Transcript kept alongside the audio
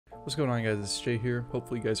What's going on, guys? It's Jay here.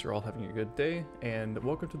 Hopefully you guys are all having a good day, and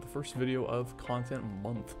welcome to the first video of Content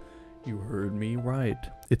Month. You heard me right.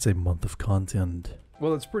 It's a month of content.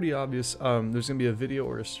 Well, it's pretty obvious. There's gonna be a video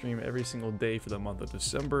or a stream every single day for the month of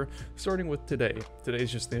December, starting with today.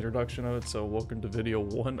 Today's just the introduction of it, so welcome to video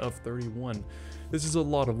 1 of 31. This is a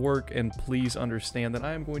lot of work, and please understand that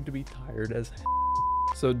I am going to be tired as hell.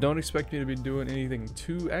 So don't expect me to be doing anything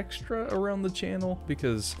too extra around the channel,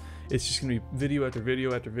 because it's just gonna be video after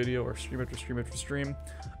video after video, or stream after stream after stream.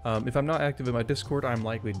 If I'm not active in my Discord, I'm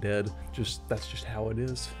likely dead. That's just how it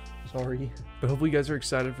is. Sorry. But hopefully you guys are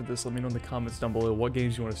excited for this. Let me know in the comments down below what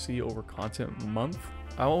games you want to see over Content Month.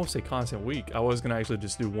 I almost say Content Week. I was gonna actually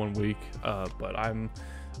just do 1 week, but I'm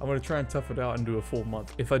gonna try and tough it out and do a full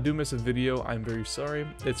month. If I do miss a video, I'm very sorry.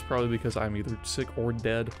 It's probably because I'm either sick or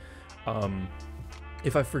dead.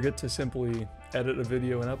 If I forget to simply edit a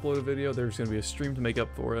video and upload a video, there's going to be a stream to make up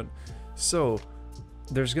for it. So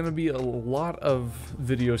there's going to be a lot of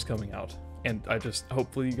videos coming out, and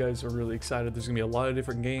hopefully you guys are really excited. There's going to be a lot of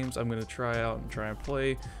different games I'm going to try out and try and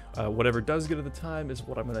play. Whatever does get at the time is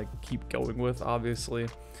what I'm going to keep going with, obviously,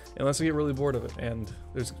 unless I get really bored of it. And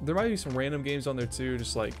there might be some random games on there too,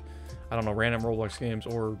 just like, I don't know, random Roblox games,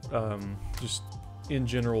 or just in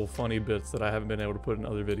general funny bits that I haven't been able to put in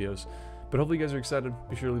other videos. But hopefully you guys are excited.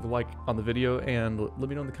 Be sure to leave a like on the video and let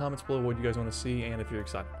me know in the comments below what you guys want to see and if you're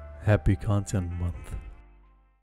excited. Happy Content Month.